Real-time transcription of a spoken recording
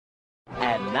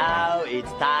Now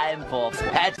it's time for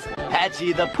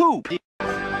Patchy the Poop.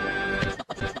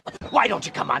 Why don't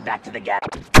you come on back to the gap?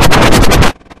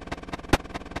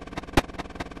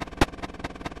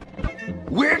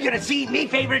 We're gonna see me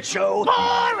favorite show.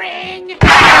 Boring!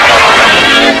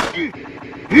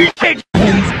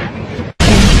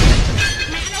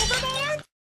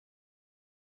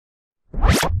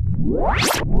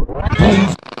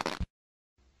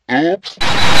 Oops.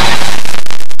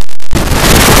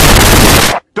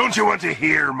 Don't you want to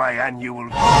hear my annual...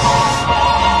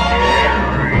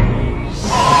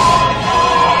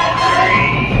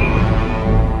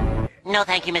 No,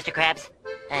 thank you, Mr. Krabs.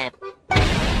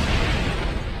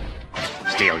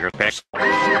 Steal your fish. You'll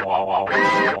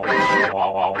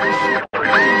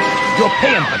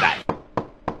pay him for that.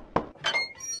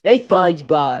 Hey,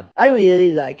 Spongebob, I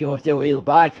really like your real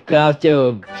box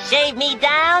costume. Shave me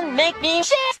down, make me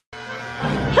shit!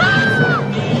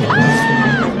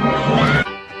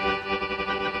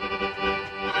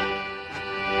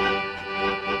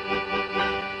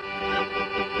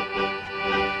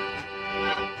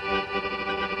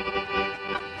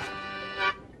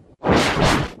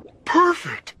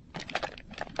 Perfect.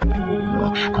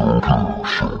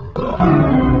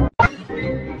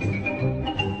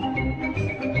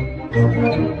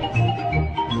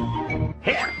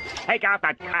 Here, take out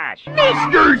that cash.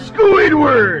 Mr.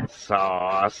 Squidward!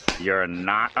 Sauce, you're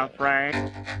not afraid?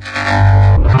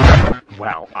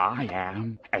 Well, I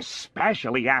am.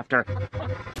 Especially after...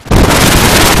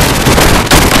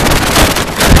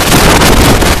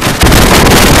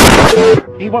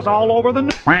 He was all over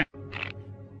the...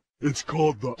 It's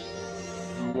called the...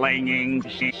 Slinging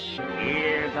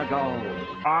years ago.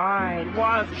 I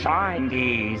was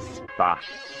Chinese. The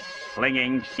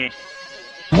slinging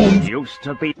used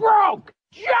to be broke,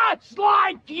 just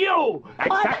like you.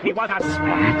 Except he was a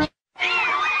splat.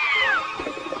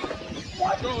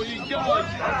 So you guys,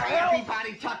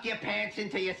 Everybody tuck your pants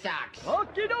into your socks.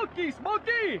 okie dokie,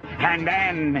 Smokey. And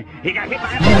then he got hit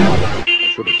by a...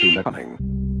 Should have seen that coming.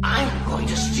 I'm going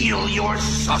to steal your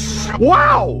sus.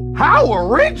 Wow! How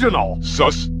original!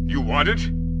 Sus, you want it?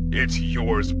 It's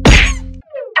yours.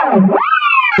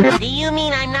 Do you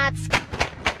mean I'm not...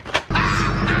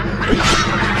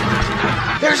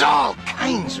 There's all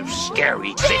kinds of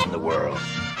scary things in the world.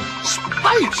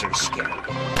 Spiders are scary.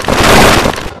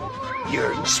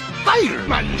 You're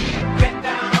Spider-Man.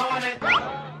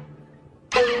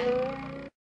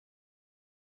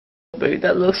 Baby,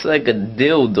 that looks like a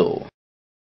dildo.